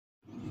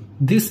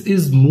This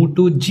is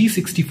Moto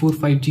G64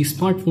 5G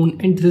smartphone,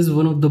 and this is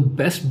one of the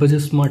best budget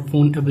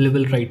smartphone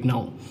available right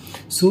now.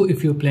 So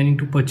if you're planning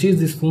to purchase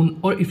this phone,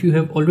 or if you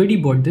have already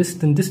bought this,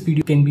 then this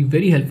video can be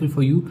very helpful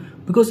for you,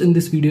 because in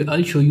this video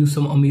I'll show you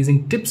some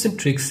amazing tips and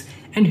tricks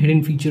and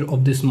hidden feature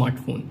of this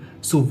smartphone.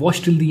 So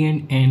watch till the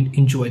end and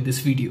enjoy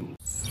this video.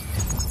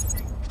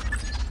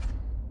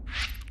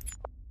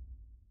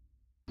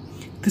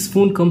 This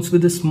phone comes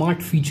with a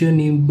smart feature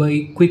named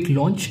by Quick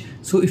Launch.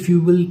 So if you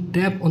will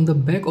tap on the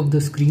back of the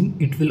screen,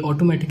 it will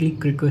automatically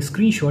click a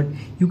screenshot.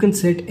 You can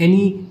set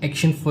any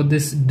action for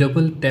this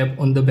double tap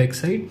on the back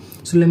side.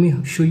 So let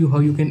me show you how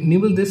you can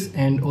enable this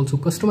and also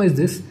customize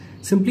this.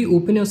 Simply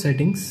open your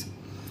settings,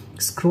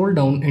 scroll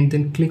down and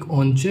then click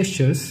on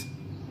gestures.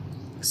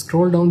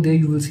 Scroll down, there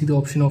you will see the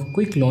option of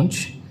Quick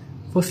Launch.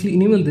 Firstly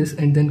enable this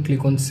and then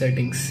click on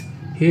settings.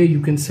 Here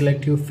you can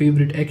select your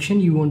favorite action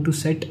you want to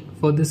set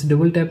for this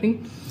double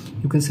tapping.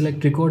 You can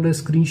select recorder,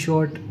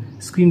 screenshot,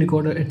 screen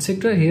recorder,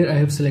 etc. Here I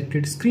have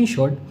selected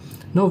screenshot.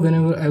 Now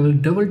whenever I will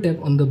double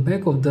tap on the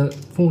back of the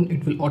phone,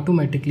 it will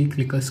automatically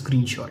click a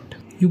screenshot.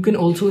 You can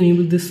also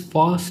enable this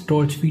fast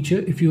torch feature.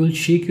 If you will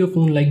shake your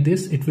phone like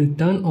this, it will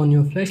turn on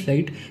your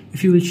flashlight.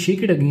 If you will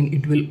shake it again,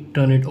 it will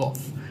turn it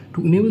off.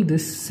 To enable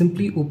this,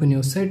 simply open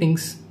your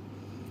settings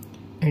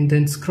and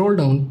then scroll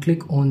down,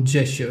 click on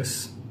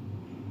gestures.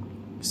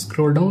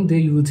 Scroll down, there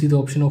you will see the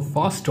option of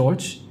fast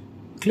torch.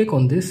 Click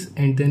on this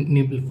and then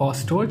enable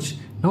fast torch.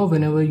 Now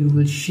whenever you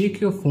will shake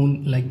your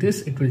phone like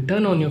this, it will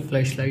turn on your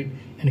flashlight,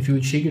 and if you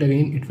will shake it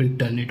again, it will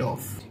turn it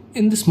off.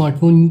 In the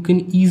smartphone, you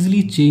can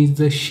easily change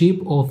the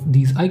shape of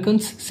these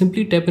icons.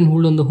 Simply tap and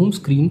hold on the home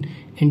screen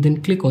and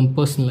then click on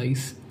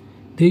personalize.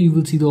 There you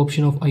will see the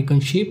option of icon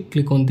shape.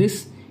 Click on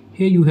this.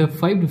 Here you have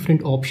 5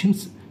 different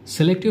options.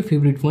 Select your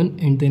favorite one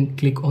and then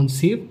click on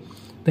save.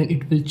 Then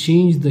it will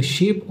change the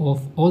shape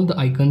of all the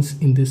icons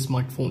in this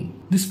smartphone.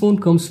 This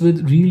phone comes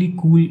with really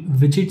cool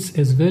widgets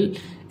as well.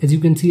 As you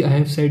can see, I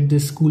have set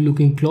this cool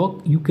looking clock.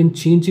 You can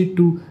change it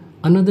to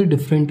another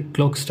different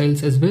clock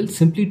styles as well.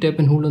 Simply tap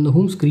and hold on the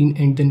home screen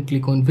and then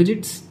click on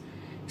widgets.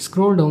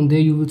 Scroll down, there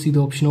you will see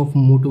the option of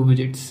Moto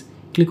widgets.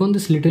 Click on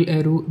this little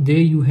arrow. There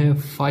you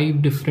have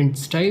 5 different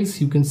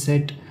styles. You can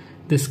set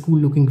this cool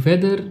looking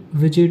weather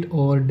widget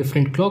or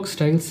different clock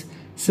styles.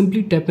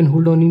 Simply tap and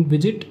hold on in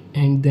widget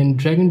and then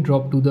drag and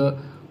drop to the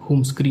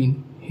home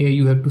screen. Here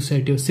you have to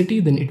set your city,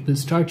 then it will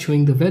start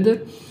showing the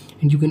weather,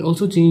 and you can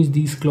also change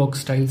these clock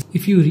styles.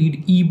 If you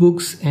read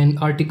ebooks and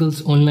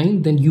articles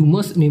online, then you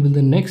must enable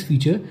the next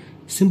feature.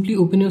 Simply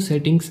open your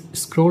settings,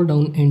 scroll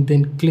down and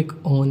then click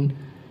on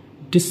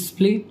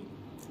display.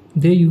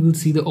 There you will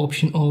see the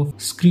option of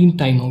screen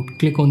timeout.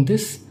 Click on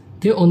this.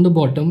 There on the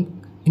bottom,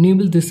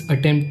 enable this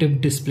attentive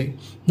display.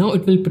 Now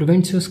it will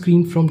prevent your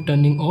screen from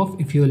turning off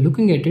if you are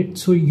looking at it,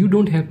 so you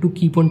don't have to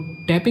keep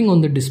on tapping on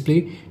the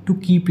display to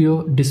keep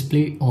your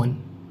display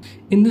on.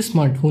 In this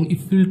smartphone,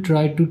 if you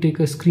try to take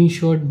a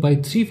screenshot by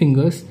 3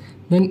 fingers,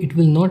 then it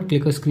will not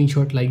click a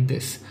screenshot like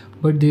this.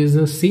 But there is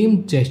a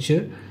same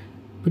gesture,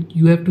 but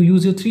you have to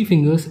use your 3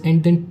 fingers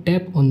and then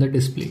tap on the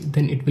display,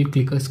 then it will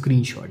click a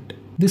screenshot.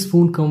 This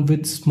phone comes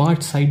with smart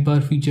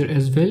sidebar feature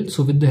as well.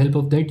 So with the help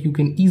of that, you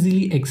can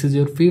easily access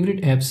your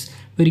favorite apps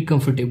very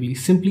comfortably.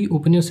 Simply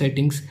open your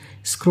settings,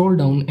 scroll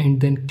down and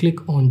then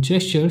click on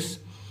gestures.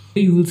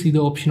 Here you will see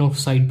the option of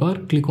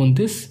sidebar. Click on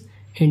this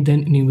and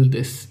then enable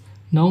this.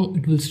 Now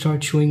it will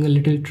start showing a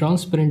little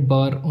transparent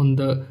bar on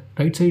the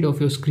right side of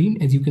your screen.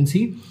 As you can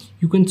see,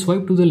 you can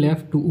swipe to the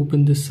left to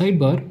open this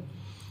sidebar.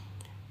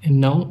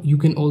 And now you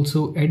can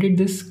also edit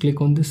this.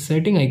 Click on this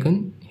setting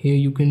icon. Here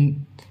you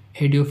can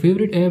add your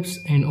favorite apps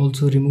and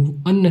also remove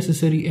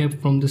unnecessary app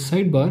from the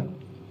sidebar.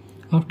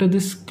 After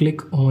this,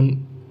 click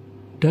on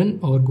done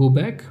or go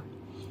back.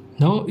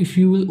 Now if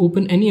you will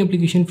open any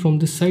application from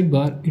this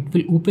sidebar, it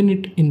will open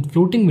it in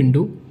floating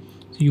window.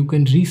 So you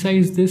can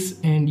resize this,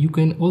 and you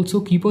can also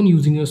keep on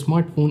using your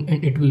smartphone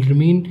and it will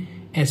remain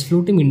as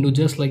floating window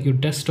just like your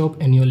desktop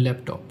and your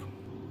laptop.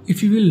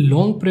 If you will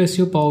long press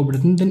your power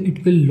button, then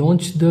it will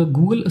launch the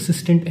Google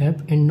Assistant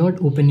app and not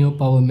open your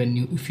power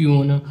menu. If you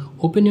wanna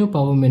open your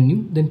power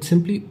menu, then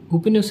simply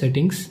open your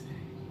settings,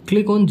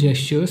 click on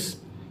gestures,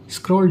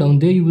 scroll down.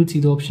 There you will see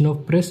the option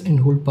of press and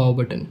hold power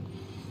button.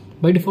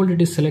 By default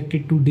it is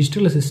selected to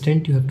digital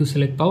assistant. You have to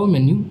select power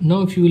menu.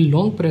 Now if you will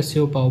long press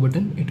your power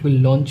button, it will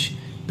launch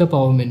the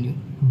power menu.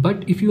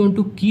 But if you want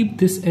to keep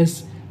this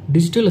as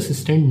digital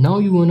assistant, now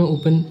you wanna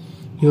open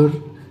your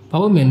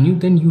power menu,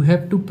 then you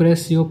have to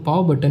press your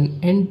power button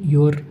and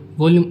your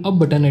volume up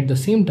button at the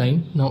same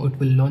time. Now it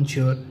will launch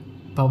your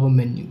power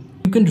menu.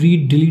 You can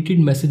read deleted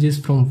messages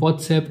from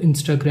WhatsApp,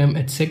 Instagram,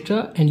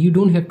 etc. and you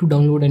don't have to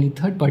download any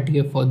third-party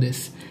app for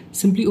this.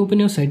 Simply open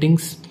your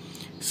settings,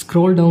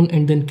 scroll down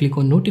and then click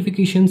on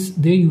notifications.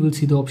 There you will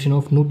see the option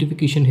of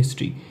notification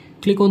history.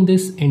 Click on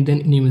this and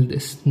then enable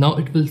this. Now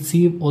it will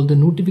save all the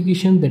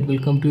notifications that will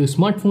come to your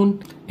smartphone,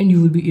 and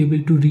you will be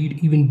able to read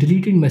even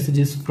deleted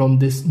messages from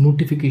this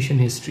notification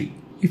history.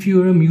 If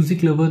you are a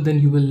music lover,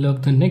 then you will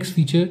love the next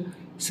feature.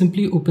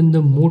 Simply open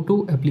the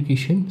Moto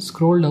application,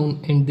 scroll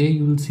down and there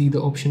you will see the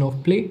option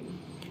of play.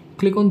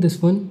 Click on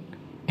this one.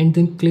 and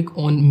then click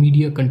on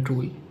media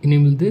control.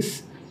 Enable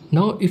this.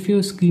 Now if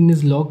your screen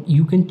is locked,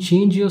 you can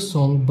change your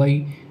song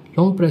by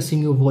long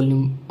pressing your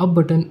volume up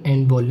button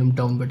and volume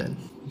down button.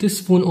 This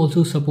phone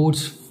also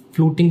supports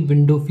floating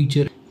window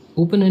feature.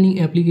 Open any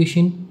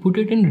application, put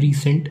it in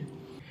recent,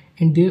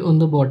 and there on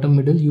the bottom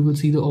middle you will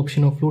see the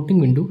option of floating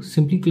window.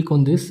 Simply click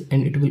on this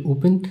and it will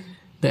open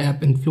the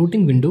app in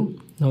floating window.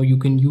 Now you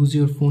can use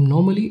your phone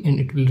normally and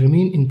it will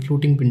remain in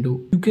floating window.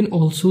 You can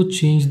also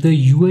change the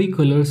UI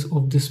colors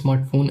of this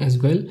smartphone as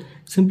well.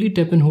 Simply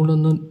tap and hold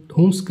on the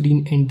home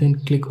screen and then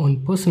click on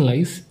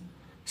personalize.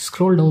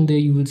 Scroll down there,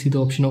 you will see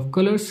the option of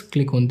colors.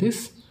 Click on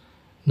this.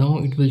 Now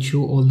it will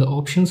show all the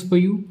options for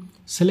you.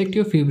 Select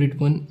your favorite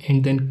one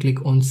and then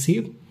click on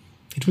save.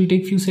 It will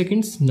take few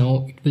seconds.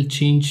 Now it will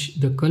change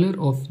the color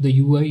of the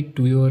UI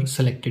to your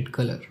selected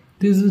color.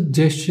 There is a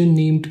gesture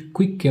named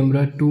quick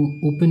camera to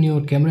open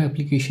your camera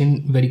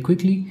application very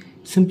quickly.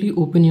 Simply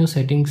open your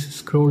settings,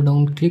 scroll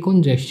down, click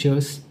on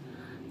gestures.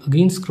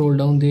 Again scroll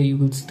down there, you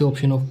will see the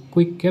option of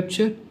quick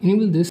capture.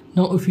 Enable this.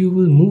 Now if you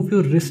will move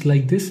your wrist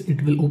like this,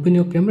 it will open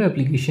your camera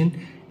application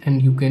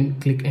and you can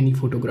click any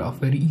photograph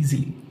very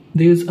easily.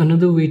 There is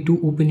another way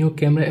to open your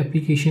camera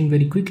application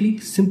very quickly.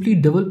 Simply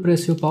double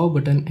press your power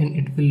button and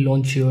it will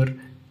launch your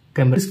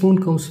camera. This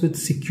phone comes with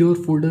secure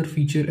folder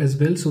feature as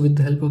well. So with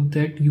the help of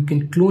that, you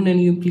can clone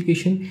any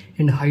application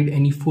and hide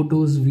any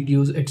photos,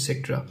 videos,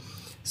 etc.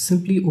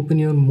 Simply open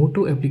your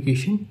Moto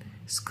application,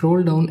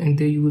 scroll down and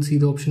there you will see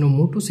the option of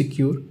Moto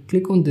Secure.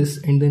 Click on this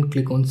and then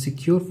click on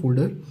secure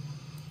folder.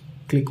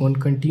 Click on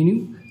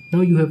continue.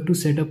 Now you have to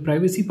set a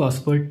privacy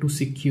password to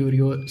secure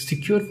your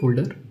secure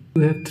folder.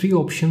 You have three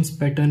options: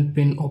 pattern,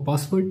 pin or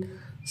password.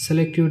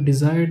 Select your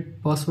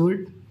desired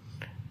password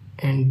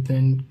and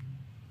then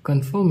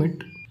confirm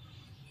it.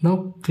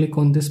 Now click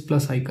on this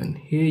plus icon.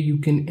 Here you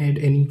can add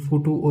any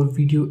photo or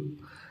video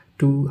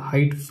to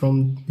hide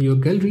from your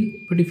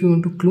gallery. But if you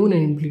want to clone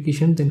an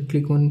application, then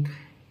click on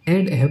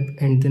add app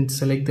and then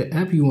select the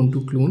app you want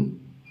to clone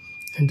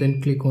and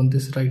then click on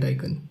this right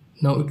icon.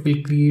 Now it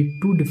will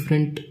create two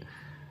different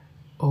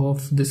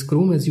of this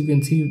Chrome. As you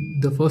can see,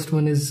 the first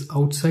one is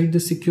outside the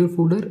secure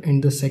folder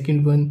and the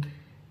second one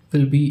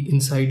will be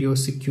inside your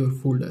secure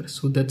folder.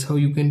 So that's how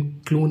you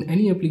can clone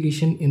any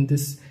application in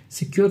this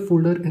secure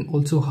folder and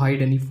also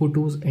hide any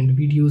photos and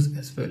videos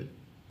as well.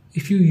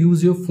 If you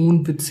use your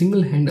phone with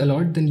single hand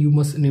alert, then you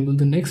must enable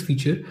the next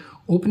feature.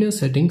 Open your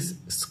settings,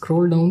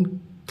 scroll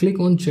down, click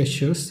on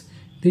gestures.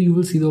 There you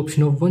will see the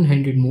option of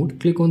one-handed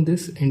mode. Click on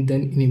this and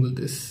then enable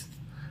this.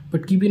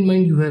 But keep in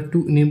mind, you have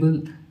to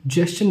enable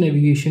gesture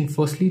navigation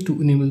firstly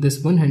to enable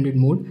this one-handed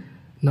mode.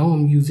 Now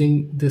I'm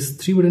using this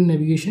 3-button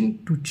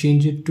navigation. To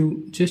change it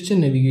to gesture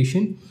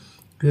navigation,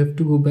 you have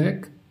to go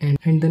back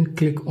and then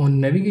click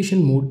on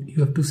navigation mode.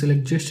 You have to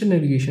select gesture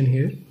navigation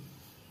here.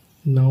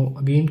 Now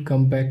again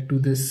come back to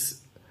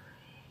this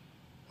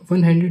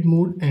one-handed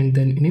mode and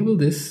then enable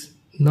this.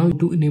 Now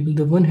to enable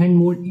the one-hand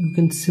mode, you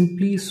can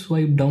simply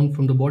swipe down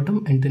from the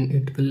bottom and then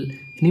it will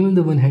enable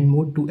the one-hand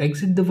mode. To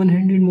exit the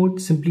one-handed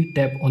mode, simply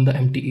tap on the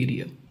empty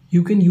area.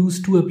 You can use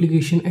two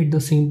applications at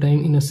the same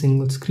time in a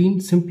single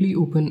screen. Simply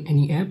open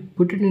any app,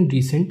 put it in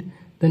recent,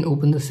 then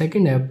open the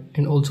second app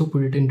and also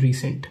put it in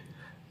recent.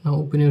 Now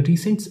open your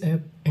recents app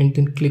and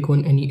then click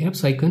on any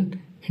apps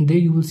icon and there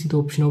you will see the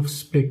option of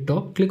split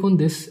top. Click on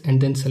this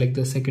and then select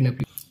the second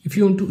application. If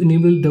you want to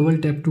enable double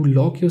tap to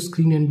lock your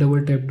screen and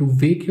double tap to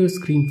wake your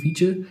screen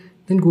feature,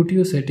 then go to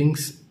your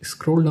settings,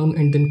 scroll down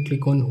and then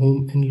click on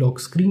home and lock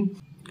screen.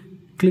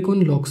 Click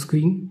on lock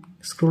screen.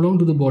 Scroll down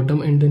to the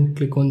bottom and then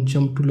click on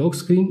jump to lock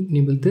screen.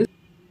 Enable this.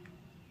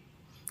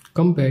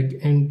 Come back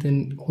and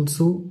then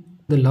also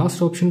the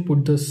last option,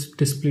 put this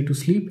display to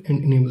sleep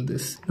and enable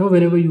this. Now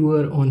whenever you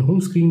are on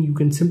home screen, you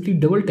can simply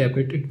double tap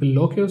it. It will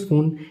lock your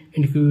phone,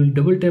 and if you will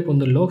double tap on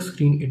the lock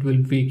screen, it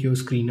will wake your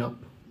screen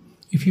up.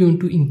 If you want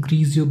to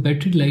increase your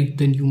battery life,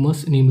 then you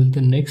must enable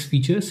the next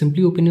feature.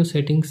 Simply open your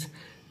settings,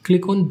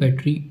 click on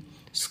battery,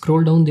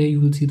 scroll down there,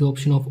 you will see the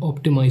option of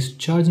optimized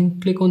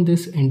charging. Click on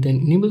this and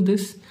then enable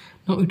this.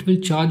 Now it will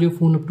charge your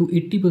phone up to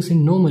 80%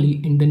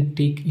 normally and then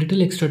take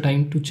little extra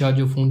time to charge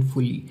your phone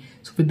fully.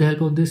 So with the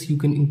help of this, you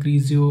can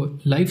increase your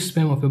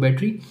lifespan of your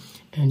battery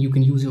and you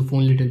can use your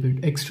phone a little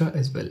bit extra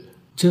as well.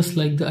 Just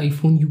like the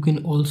iPhone, you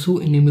can also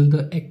enable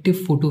the active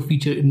photo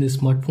feature in this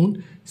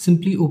smartphone.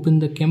 Simply open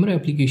the camera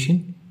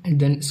application and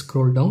then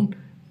scroll down.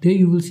 There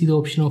you will see the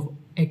option of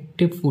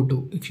active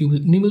photo. If you will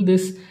enable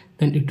this,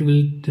 then it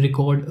will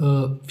record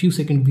a few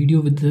second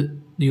video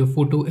with your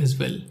photo as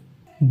well.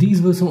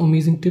 These were some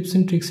amazing tips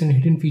and tricks and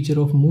hidden feature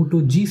of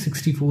Moto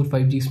G64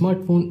 5G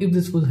smartphone. If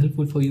this was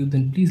helpful for you,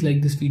 then please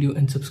like this video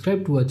and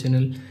subscribe to our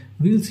channel.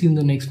 We'll see you in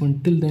the next one.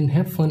 Till then,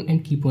 have fun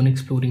and keep on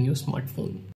exploring your smartphone.